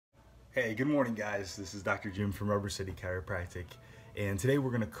Hey, good morning guys. This is Dr. Jim from Rubber City Chiropractic, and today we're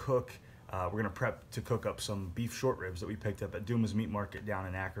gonna prep to cook up some beef short ribs that we picked up at Duma's Meat Market down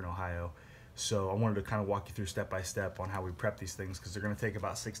in Akron, Ohio. So I wanted to kind of walk you through step by step on how we prep these things because they're gonna take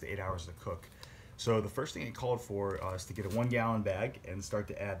about 6 to 8 hours to cook. So the first thing it called for is to get a 1 gallon bag and start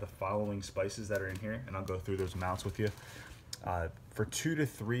to add the following spices that are in here, and I'll go through those amounts with you. For 2 to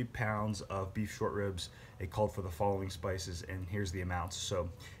 3 pounds of beef short ribs, it called for the following spices, and here's the amounts. So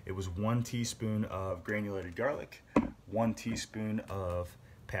it was 1 teaspoon of granulated garlic, 1 teaspoon of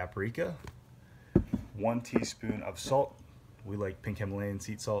paprika, 1 teaspoon of salt. We like pink Himalayan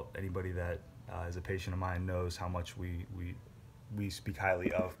sea salt. Anybody that is a patient of mine knows how much we speak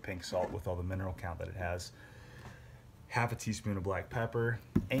highly of pink salt with all the mineral count that it has. Half a teaspoon of black pepper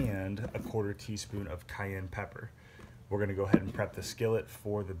and a 1/4 teaspoon of cayenne pepper. We're gonna go ahead and prep the skillet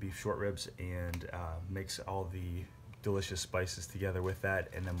for the beef short ribs and mix all the delicious spices together with that,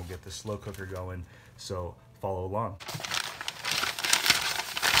 and then we'll get the slow cooker going, so follow along.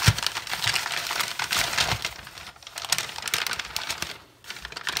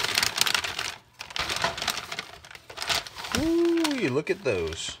 Ooh, look at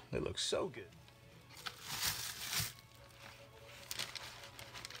those. They look so good.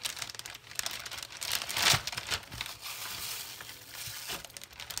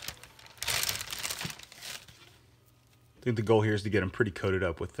 I think the goal here is to get them pretty coated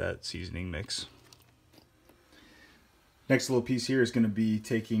up with that seasoning mix. Next little piece here is going to be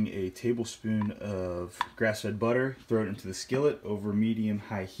taking a tablespoon of grass-fed butter, throw it into the skillet over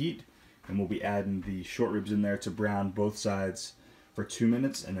medium-high heat, and we'll be adding the short ribs in there to brown both sides for 2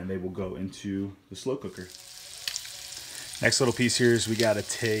 minutes, and then they will go into the slow cooker. Next little piece here is we got to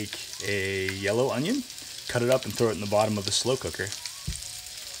take a yellow onion, cut it up, and throw it in the bottom of the slow cooker.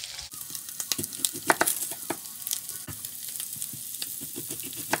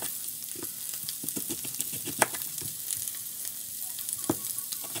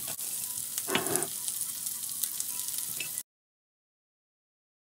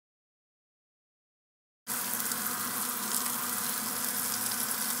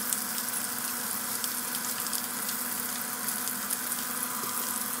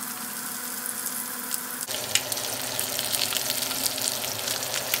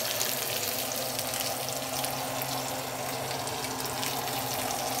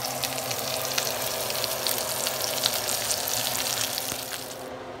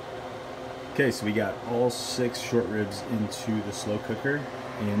 Okay, so we got all 6 short ribs into the slow cooker,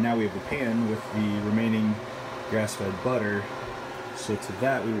 and now we have the pan with the remaining grass-fed butter. So to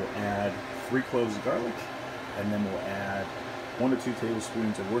that we will add 3 cloves of garlic, and then we'll add 1 to 2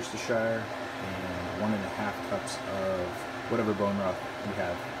 tablespoons of Worcestershire and 1.5 cups of whatever bone broth we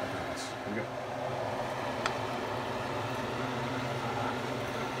have at the house. Here we go.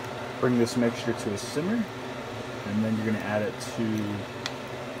 Bring this mixture to a simmer, and then you're going to add it to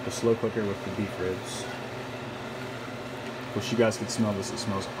the slow cooker with the beef ribs. Wish you guys could smell this. It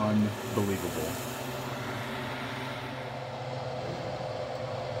smells unbelievable.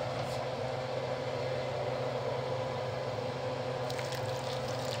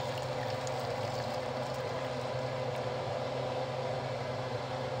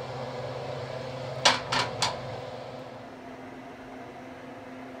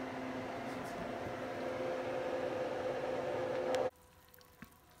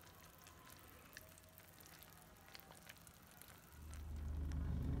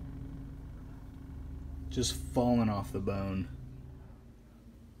 Just falling off the bone.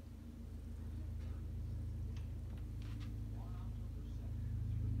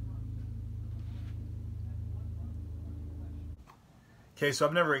 Okay, so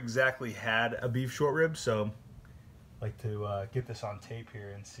I've never exactly had a beef short rib, so I'd like to get this on tape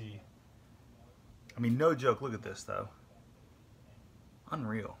here and see. I mean, no joke, look at this though.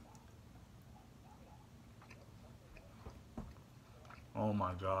 Unreal. Oh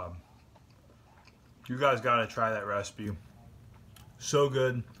my God. You guys gotta try that recipe. So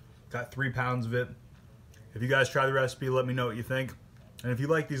good. Got 3 pounds of it. If you guys try the recipe, let me know what you think. And if you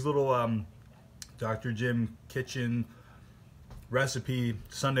like these little Dr. Jim kitchen recipe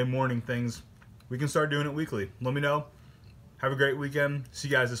Sunday morning things, we can start doing it weekly. Let me know. Have a great weekend. See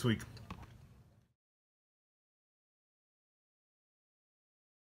you guys this week.